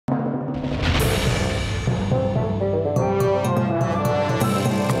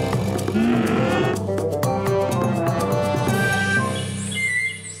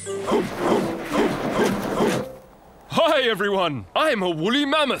everyone! I'm a woolly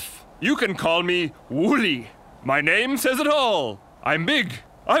mammoth. You can call me Woolly. My name says it all. I'm big,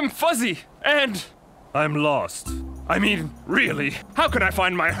 I'm fuzzy, and I'm lost. I mean, really, how can I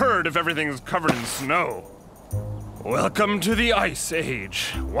find my herd if everything's covered in snow? Welcome to the Ice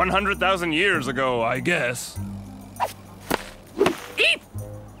Age. 100,000 years ago, I guess. Eep!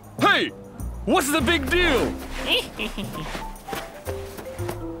 Hey! What's the big deal?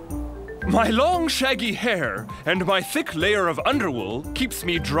 My long shaggy hair and my thick layer of underwool keeps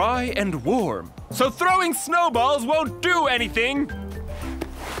me dry and warm, so throwing snowballs won't do anything.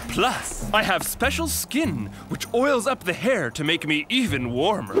 Plus, I have special skin which oils up the hair to make me even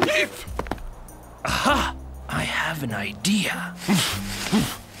warmer. Aha! I have an idea.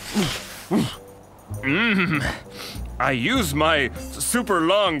 I use my super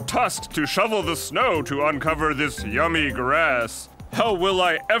long tusk to shovel the snow to uncover this yummy grass. How will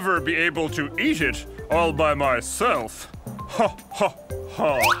I ever be able to eat it all by myself? Ha ha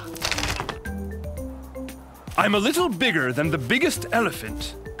ha. I'm a little bigger than the biggest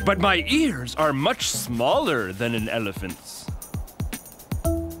elephant, but my ears are much smaller than an elephant's.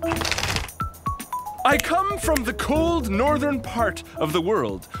 I come from the cold northern part of the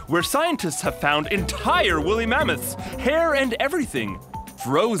world, where scientists have found entire woolly mammoths, hair and everything,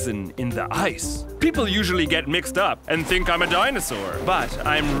 frozen in the ice. People usually get mixed up and think I'm a dinosaur, but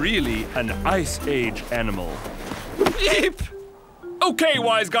I'm really an Ice Age animal. Eep! Okay,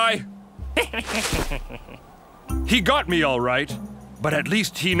 wise guy. He got me all right, but at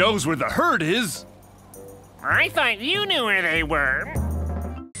least he knows where the herd is. I thought you knew where they were.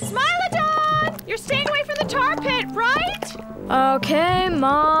 Smilodon! You're staying away from the tar pit, right? Okay,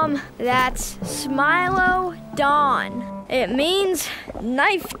 Mom. That's Smilodon. It means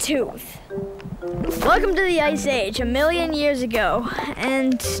knife tooth. Welcome to the Ice Age, 1,000,000 years ago,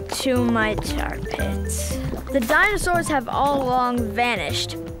 and to my tar pits. The dinosaurs have all long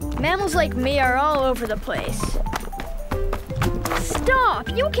vanished. Mammals like me are all over the place. Stop!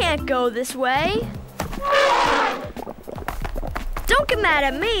 You can't go this way. Don't get mad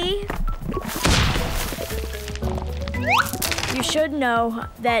at me. You should know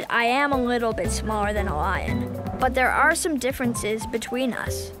that I am a little bit smaller than a lion, but there are some differences between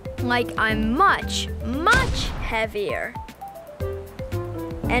us. Like I'm much, much heavier.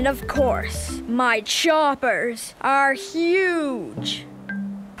 And of course, my choppers are huge.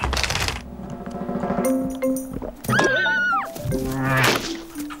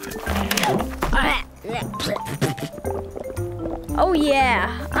 Oh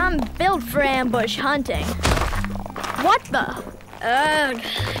yeah, I'm built for ambush hunting. What the? Ugh,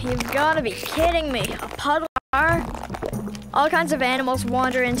 you've gotta be kidding me. A puddle of tar? All kinds of animals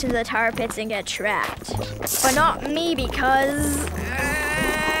wander into the tar pits and get trapped. But not me because...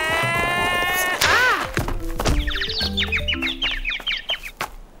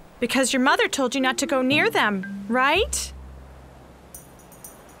 Because your mother told you not to go near them, right?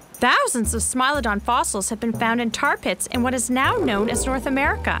 Thousands of Smilodon fossils have been found in tar pits in what is now known as North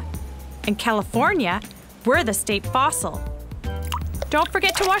America. In California, we're the state fossil. Don't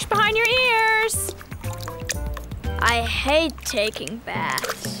forget to wash behind your ears. I hate taking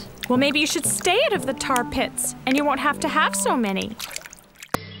baths. Well, maybe you should stay out of the tar pits, and you won't have to have so many.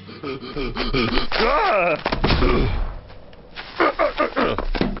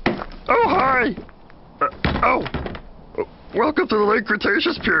 Oh, hi! Welcome to the late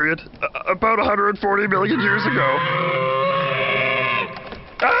Cretaceous period, about 140 million years ago.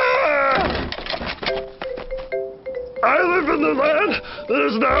 I live in the land that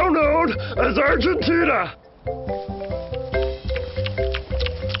is now known as Argentina.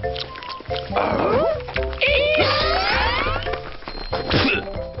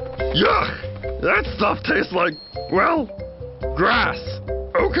 Yuck! That stuff tastes like, well, grass.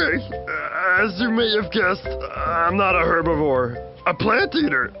 Okay, as you may have guessed, I'm not a herbivore. A plant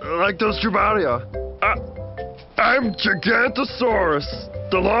eater, like those Jubaria. I'm Gigantosaurus,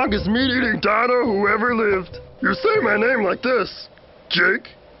 the longest meat-eating dino who ever lived. You say my name like this.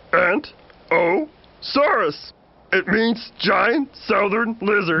 Jake and O-saurus. It means giant southern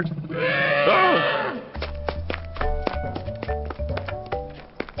lizard.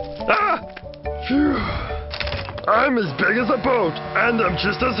 Phew. I'm as big as a boat, and I'm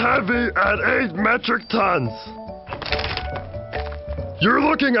just as heavy at 8 metric tons. You're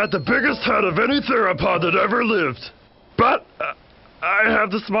looking at the biggest head of any theropod that ever lived. But I have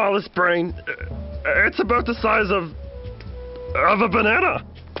the smallest brain. It's about the size of a banana.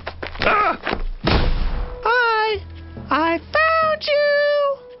 Hi! I found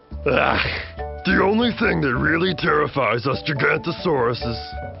you! The only thing that really terrifies us Gigantosaurus is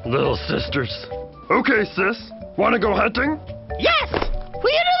little sisters. Okay, sis. Wanna go hunting? Yes!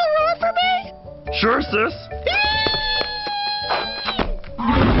 Will you do the roar for me? Sure, sis.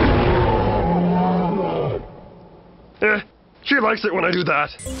 She likes it when I do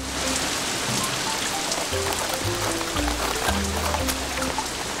that.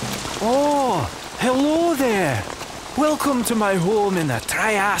 Oh, hello there. Welcome to my home in the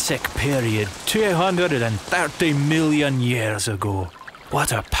Triassic period, 230 million years ago.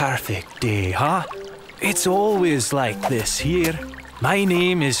 What a perfect day, huh? It's always like this here. My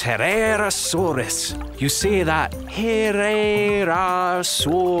name is Herrerasaurus. You say that,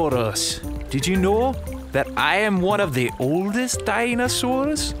 Herrerasaurus. Did you know that I am one of the oldest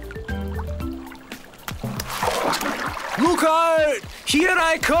dinosaurs? Look out! Here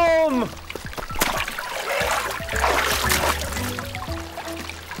I come!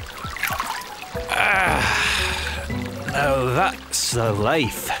 Now that's the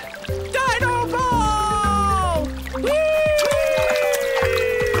life. Dino Ball!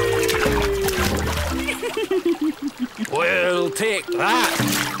 We'll take that.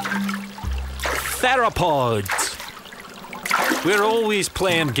 Theropods. We're always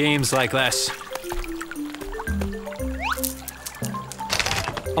playing games like this.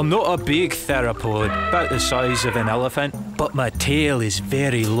 I'm not a big theropod, about the size of an elephant, but my tail is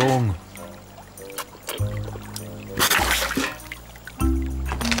very long.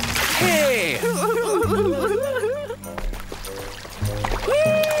 Hey!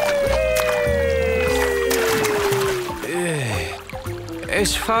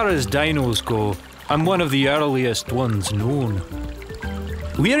 As far as dinos go, I'm one of the earliest ones known.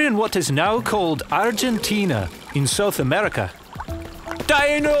 We're in what is now called Argentina, in South America.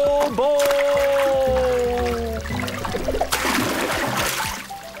 Dino Ball!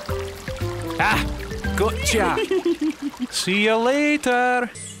 Ah, gotcha! See you later!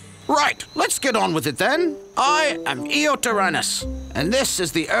 Right, let's get on with it then. I am Eotyrannus, and this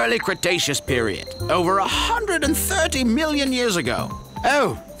is the early Cretaceous period, over 130 million years ago.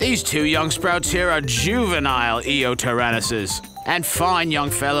 Oh, these two young sprouts here are juvenile Eotyrannuses, and fine young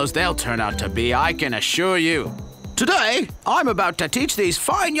fellows they'll turn out to be, I can assure you. Today, I'm about to teach these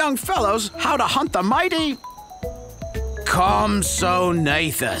fine young fellows how to hunt the mighty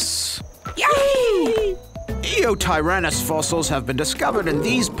Compsognathus. Yay! Eotyrannus fossils have been discovered in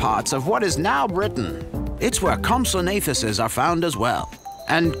these parts of what is now Britain. It's where Compsognathuses are found as well.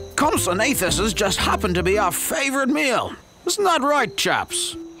 And Compsognathuses just happen to be our favorite meal. Isn't that right,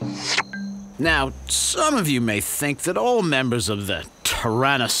 chaps? Now, some of you may think that all members of the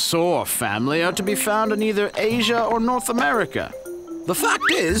Tyrannosaur family are to be found in either Asia or North America. The fact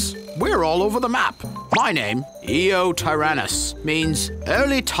is, we're all over the map. My name, Eotyrannus, means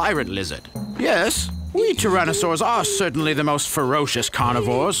early tyrant lizard. Yes, we tyrannosaurs are certainly the most ferocious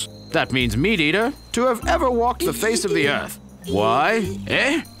carnivores. That means meat eater to have ever walked the face of the earth. Why?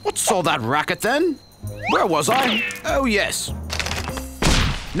 Eh? What's all that racket then? Where was I? Oh, yes.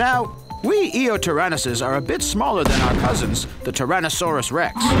 Now, we Eotyrannuses are a bit smaller than our cousins, the Tyrannosaurus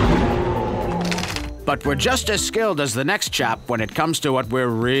rex. But we're just as skilled as the next chap when it comes to what we're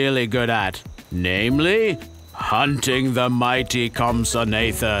really good at. Namely, hunting the mighty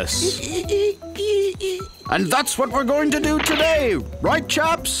Compsognathus. And that's what we're going to do today, right,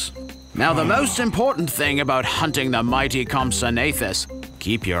 chaps? Now, the most important thing about hunting the mighty Compsognathus,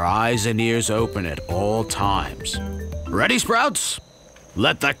 keep your eyes and ears open at all times. Ready, Sprouts?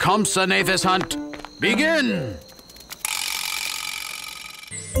 Let the Compsognathus hunt begin!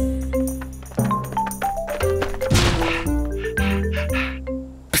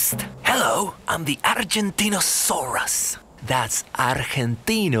 Psst! Hello, I'm the Argentinosaurus. That's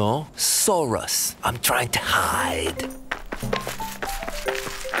Argentinosaurus. I'm trying to hide.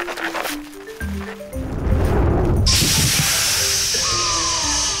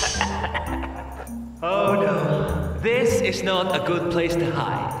 Oh no, this is not a good place to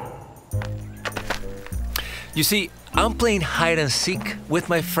hide. You see, I'm playing hide and seek with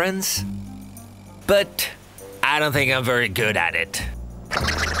my friends, but I don't think I'm very good at it.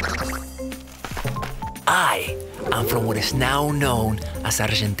 I'm from what is now known as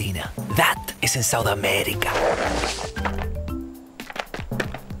Argentina. That is in South America.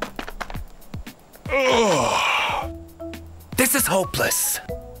 Ugh. This is hopeless.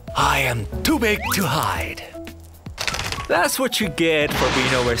 I am too big to hide. That's what you get for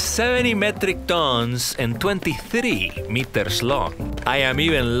being over 70 metric tons and 23 meters long. I am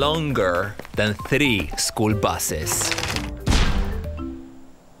even longer than 3 school buses.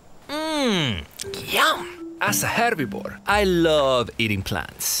 Yum! As a herbivore, I love eating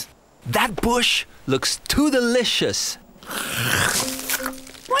plants. That bush looks too delicious.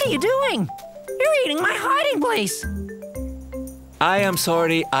 What are you doing? You're eating my hiding place. I am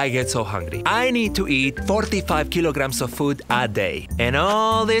sorry I get so hungry. I need to eat 45 kilograms of food a day. And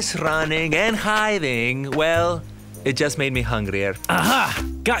all this running and hiding, well, it just made me hungrier. Aha!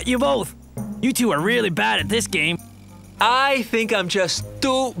 Got you both. You two are really bad at this game. I think I'm just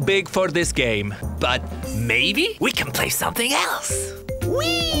too big for this game. But maybe we can play something else.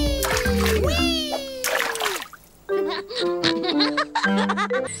 Whee! Whee!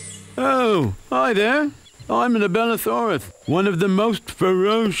 Oh, hi there. I'm an Abelisaurus, one of the most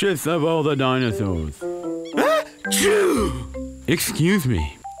ferocious of all the dinosaurs. Excuse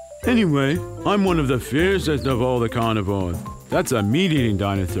me. Anyway, I'm one of the fiercest of all the carnivores. That's a meat-eating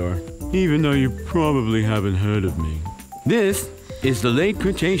dinosaur, even though you probably haven't heard of me. This is the late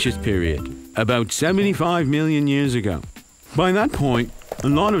Cretaceous period, about 75 million years ago. By that point, a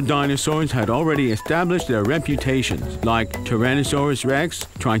lot of dinosaurs had already established their reputations, like Tyrannosaurus rex,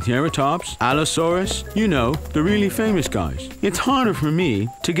 Triceratops, Allosaurus, you know, the really famous guys. It's harder for me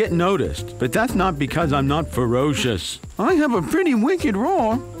to get noticed, but that's not because I'm not ferocious. I have a pretty wicked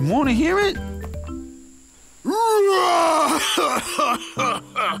roar. Want to hear it?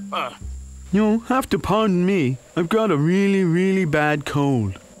 You'll have to pardon me. I've got a really, really bad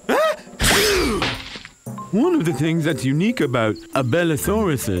cold. One of the things that's unique about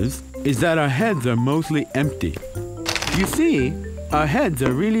Abelisauruses is that our heads are mostly empty. You see, our heads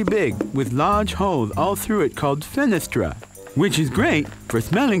are really big, with large holes all through it called fenestra, which is great for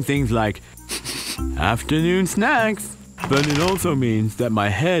smelling things like afternoon snacks. But it also means that my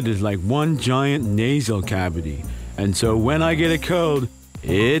head is like one giant nasal cavity, and so when I get a cold,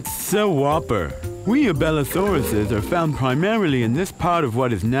 it's a whopper. We Abelisauruses are found primarily in this part of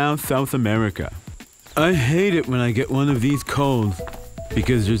what is now South America. I hate it when I get one of these colds,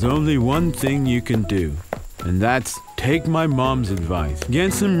 because there's only one thing you can do, and that's take my mom's advice.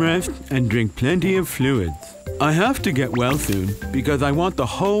 Get some rest and drink plenty of fluids. I have to get well soon, because I want the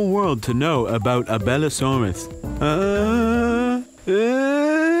whole world to know about Abelisaurus.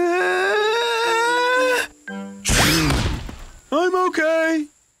 I'm okay.